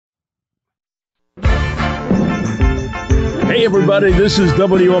Hey everybody, this is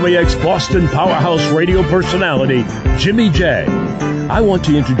WMAX Boston Powerhouse radio personality, Jimmy J. I want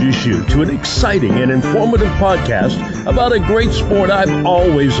to introduce you to an exciting and informative podcast about a great sport I've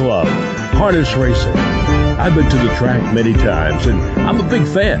always loved, harness racing. I've been to the track many times and I'm a big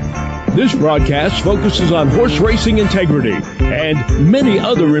fan. This broadcast focuses on horse racing integrity and many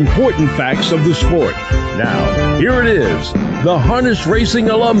other important facts of the sport. Now, here it is, the Harness Racing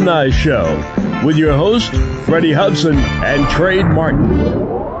Alumni Show, with your host, Freddie Hudson and Trade Martin.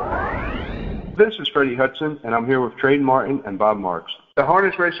 This is Freddie Hudson, and I'm here with Trade Martin and Bob Marks. The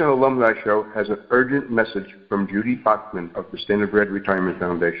Harness Racing Alumni Show has an urgent message from Judy Bachman of the Standardbred Retirement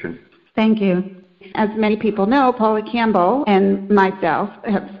Foundation. Thank you. As many people know, Paulie Campbell and myself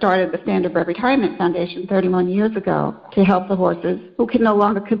have started the Standardbred Retirement Foundation 31 years ago to help the horses who can no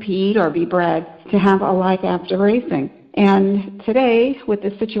longer compete or be bred to have a life after racing. And today, with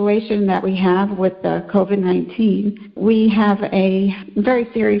the situation that we have with the COVID-19, we have a very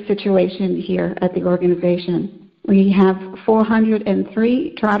serious situation here at the organization. We have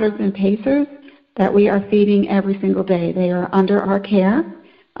 403 trotters and pacers that we are feeding every single day. They are under our care.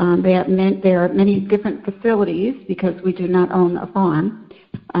 There are many different facilities because we do not own a farm.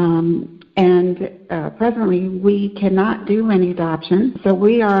 Presently, we cannot do any adoption. So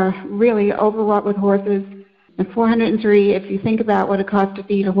we are really overwhelmed with horses. And 403, if you think about what it costs to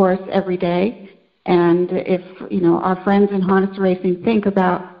feed a horse every day, and if, our friends in harness racing think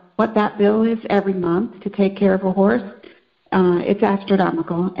about what that bill is every month to take care of a horse, it's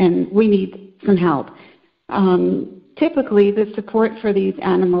astronomical, and we need some help. Typically, the support for these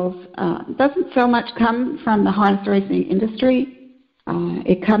animals doesn't so much come from the harness racing industry.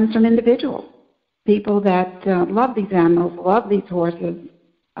 It comes from individuals, people that love these animals, love these horses.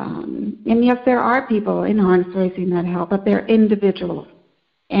 And yes, there are people in harness racing that help, but they're individuals.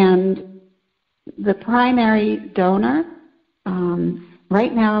 And the primary donor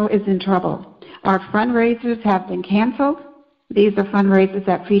right now is in trouble. Our fundraisers have been canceled. These are fundraisers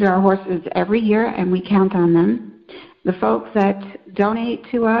that feed our horses every year, and we count on them. The folks that donate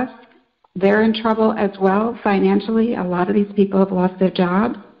to us, they're in trouble as well financially. A lot of these people have lost their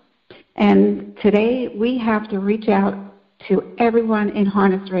jobs. And today we have to reach out to everyone in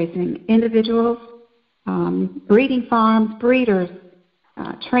harness racing, individuals, breeding farms, breeders,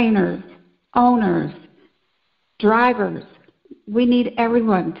 trainers, owners, drivers. We need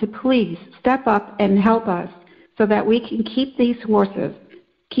everyone to please step up and help us so that we can keep these horses,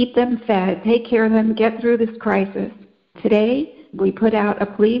 keep them fed, take care of them, get through this crisis. Today, we put out a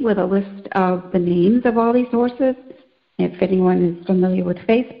plea with a list of the names of all these horses. If anyone is familiar with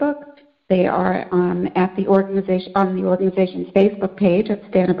Facebook, they are at the organization on the organization's Facebook page at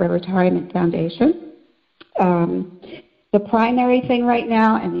Standardbred Retirement Foundation. The primary thing right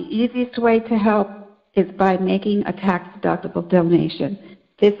now and the easiest way to help is by making a tax-deductible donation.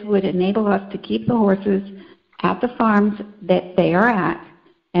 This would enable us to keep the horses at the farms that they are at,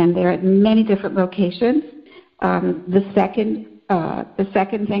 and they're at many different locations. The second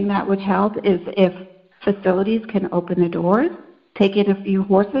thing that would help is if facilities can open the doors, take in a few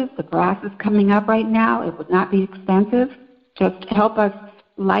horses. The grass is coming up right now. It would not be expensive. Just help us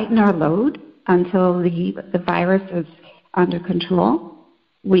lighten our load until the virus is under control.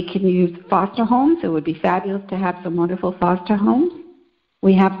 We can use foster homes. It would be fabulous to have some wonderful foster homes.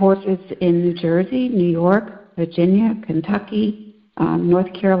 We have horses in New Jersey, New York, Virginia, Kentucky,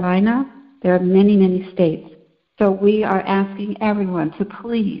 North Carolina. There are many, many states. So we are asking everyone to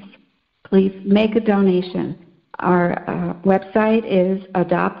please make a donation. Our website is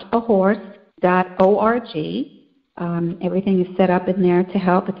adoptahorse.org. Everything is set up in there to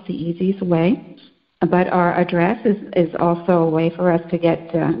help. It's the easiest way. But our address is also a way for us to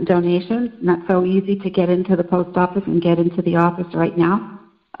get donations. Not so easy to get into the post office and get into the office right now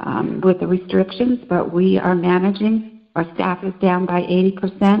with the restrictions, but we are managing. Our staff is down by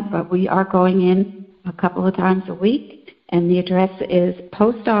 80%, but we are going in a couple of times a week. And the address is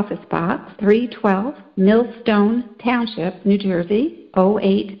Post Office Box 312, Millstone Township, New Jersey,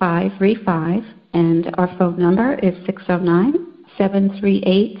 08535. And our phone number is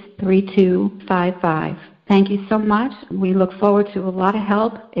 609-738-3255. Thank you so much. We look forward to a lot of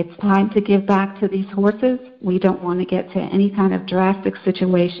help. It's time to give back to these horses. We don't want to get to any kind of drastic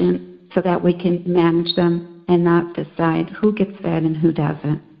situation so that we can manage them and not decide who gets fed and who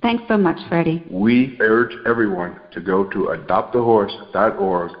doesn't. Thanks so much, Freddie. We urge everyone to go to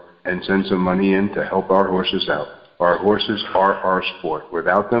adoptahorse.org and send some money in to help our horses out. Our horses are our sport.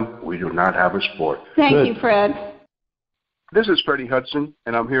 Without them, we do not have a sport. Thank you, Fred. This is Freddie Hudson,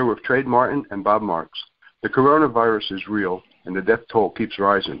 and I'm here with Trade Martin and Bob Marks. The coronavirus is real, and the death toll keeps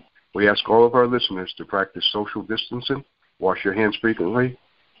rising. We ask all of our listeners to practice social distancing, wash your hands frequently,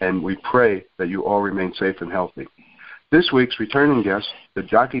 and we pray that you all remain safe and healthy. This week's returning guest, the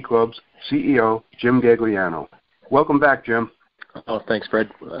Jockey Club's CEO, Jim Gagliano. Welcome back, Jim. Oh, thanks, Fred.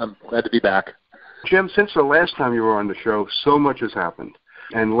 I'm glad to be back. Jim, since the last time you were on the show, so much has happened.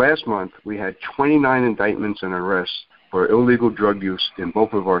 And last month, we had 29 indictments and arrests for illegal drug use in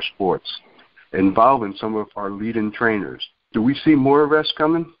both of our sports, involving some of our leading trainers. Do we see more arrests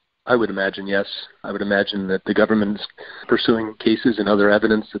coming? I would imagine, yes. I would imagine that the government is pursuing cases and other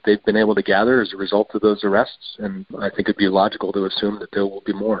evidence that they've been able to gather as a result of those arrests, and I think it'd be logical to assume that there will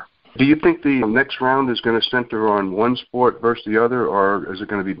be more. Do you think the next round is going to center on one sport versus the other, or is it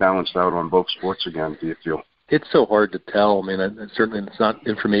going to be balanced out on both sports again, do you feel? It's so hard to tell. I mean, certainly it's not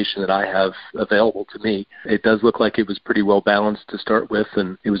information that I have available to me. It does look like it was pretty well balanced to start with,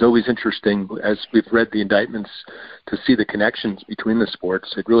 and it was always interesting as we've read the indictments to see the connections between the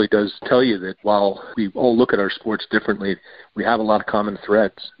sports. It really does tell you that while we all look at our sports differently, we have a lot of common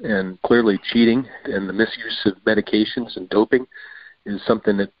threads, and clearly cheating and the misuse of medications and doping is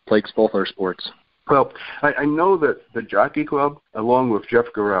something that plagues both our sports. Well, I know that the Jockey Club, along with Jeff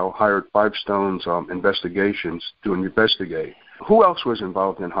Gural, hired Five Stones Investigations to investigate. Who else was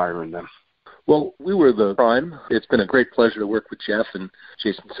involved in hiring them? Well, we were the prime. It's been a great pleasure to work with Jeff and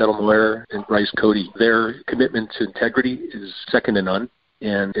Jason Settlemoyer and Bryce Cody. Their commitment to integrity is second to none,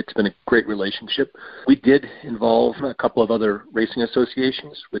 and it's been a great relationship. We did involve a couple of other racing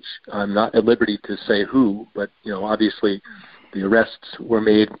associations, which I'm not at liberty to say who, but obviously the arrests were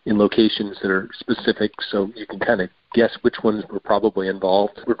made in locations that are specific, so you can kind of guess which ones were probably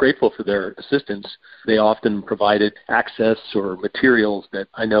involved. We're grateful for their assistance. They often provided access or materials that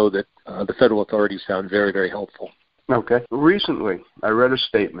I know that the federal authorities found very, very helpful. Okay. Recently, I read a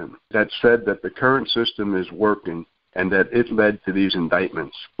statement that said that the current system is working and that it led to these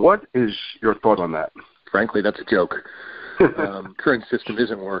indictments. What is your thought on that? Frankly, that's a joke. Current system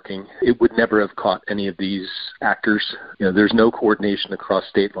isn't working. It would never have caught any of these actors. There's no coordination across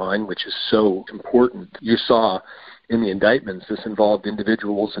state line, which is so important. You saw in the indictments this involved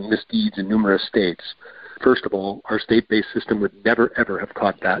individuals and misdeeds in numerous states. First of all, our state-based system would never, ever have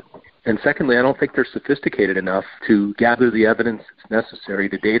caught that. And secondly, I don't think they're sophisticated enough to gather the evidence that's necessary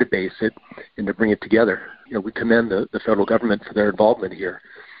to database it and to bring it together. We commend the federal government for their involvement here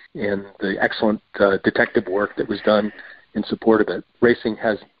and the excellent detective work that was done in support of it. Racing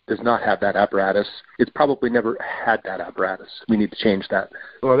does not have that apparatus. It's probably never had that apparatus. We need to change that.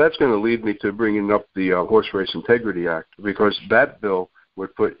 Well, that's going to lead me to bringing up the Horseracing Integrity Act, because that bill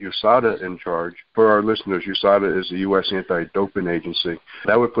would put USADA in charge. For our listeners, USADA is the U.S. Anti-Doping Agency.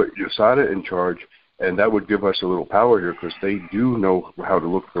 That would put USADA in charge, and that would give us a little power here, because they do know how to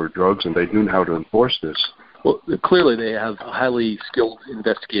look for drugs, and they do know how to enforce this. Well, clearly they have highly skilled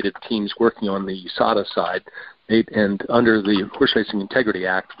investigative teams working on the USADA side. And under the Horseracing Integrity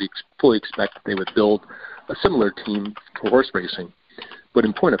Act, we fully expect that they would build a similar team for horse racing. But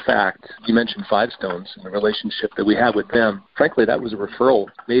in point of fact, you mentioned Five Stones and the relationship that we have with them. Frankly, that was a referral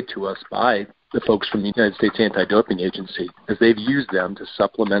made to us by the folks from the United States Anti-Doping Agency, as they've used them to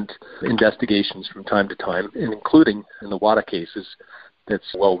supplement investigations from time to time, and including in the WADA cases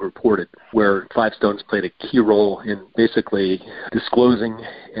that's well reported, where Five Stones played a key role in basically disclosing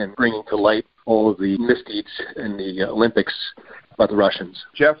and bringing to light all of the misdeeds in the Olympics by the Russians.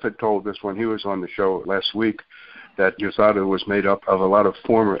 Jeff had told us when he was on the show last week that USADA was made up of a lot of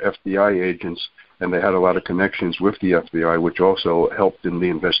former FBI agents, and they had a lot of connections with the FBI, which also helped in the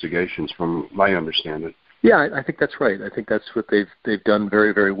investigations, from my understanding. Yeah, I think that's right. I think that's what they've done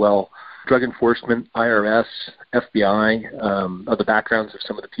very, very well. Drug enforcement, IRS, FBI, are the backgrounds of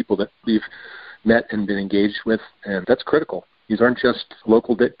some of the people that we've met and been engaged with, and that's critical. These aren't just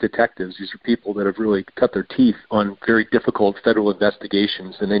local detectives. These are people that have really cut their teeth on very difficult federal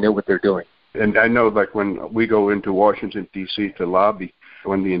investigations, and they know what they're doing. And I know, like, when we go into Washington, D.C. to lobby,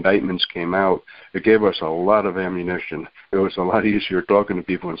 when the indictments came out, it gave us a lot of ammunition. It was a lot easier talking to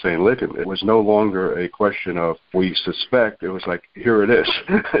people and saying, look, it was no longer a question of we suspect. It was like, here it is.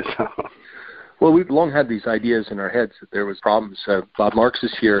 Well, we've long had these ideas in our heads that there was problems. Bob Marks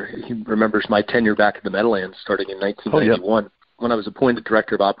is here. He remembers my tenure back in the Meadowlands starting in 1991. When I was appointed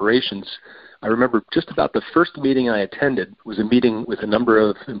Director of Operations, I remember just about the first meeting I attended was a meeting with a number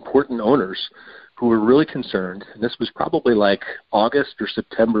of important owners who were really concerned, and this was probably like August or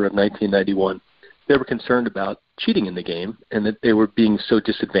September of 1991. They were concerned about cheating in the game and that they were being so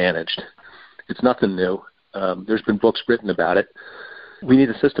disadvantaged. It's nothing new. There's been books written about it. We need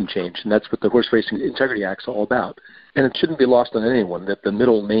a system change, and that's what the Horseracing Integrity Act is all about. And it shouldn't be lost on anyone that the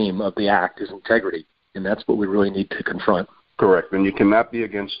middle name of the act is integrity, and that's what we really need to confront. Correct, and you cannot be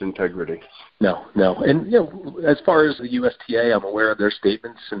against integrity. No. And, as far as the USTA, I'm aware of their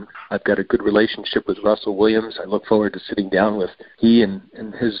statements, and I've got a good relationship with Russell Williams. I look forward to sitting down with he and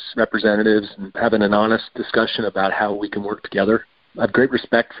his representatives and having an honest discussion about how we can work together. I have great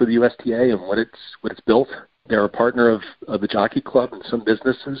respect for the USTA and what it's built. They're a partner of the Jockey Club and some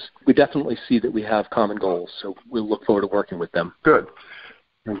businesses. We definitely see that we have common goals, so we'll look forward to working with them. Good.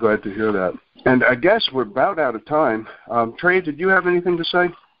 I'm glad to hear that. And I guess we're about out of time. Trey, did you have anything to say?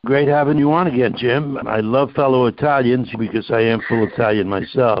 Great having you on again, Jim. I love fellow Italians because I am full Italian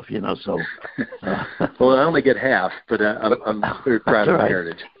myself, so. Well, I only get half, but I'm very proud of my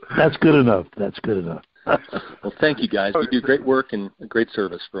heritage. That's good enough. Well, thank you, guys. You do great work and a great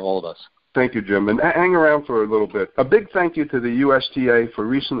service for all of us. Thank you, Jim. And hang around for a little bit. A big thank you to the USTA for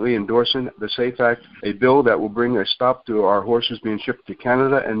recently endorsing the SAFE Act, a bill that will bring a stop to our horses being shipped to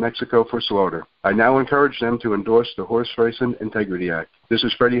Canada and Mexico for slaughter. I now encourage them to endorse the Horseracing Integrity Act. This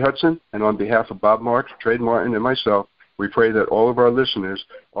is Freddie Hudson, and on behalf of Bob Marks, Trey Martin, and myself, we pray that all of our listeners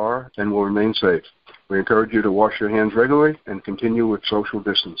are and will remain safe. We encourage you to wash your hands regularly and continue with social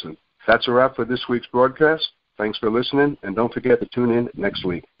distancing. That's a wrap for this week's broadcast. Thanks for listening, and don't forget to tune in next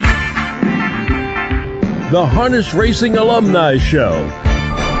week. The Harness Racing Alumni Show,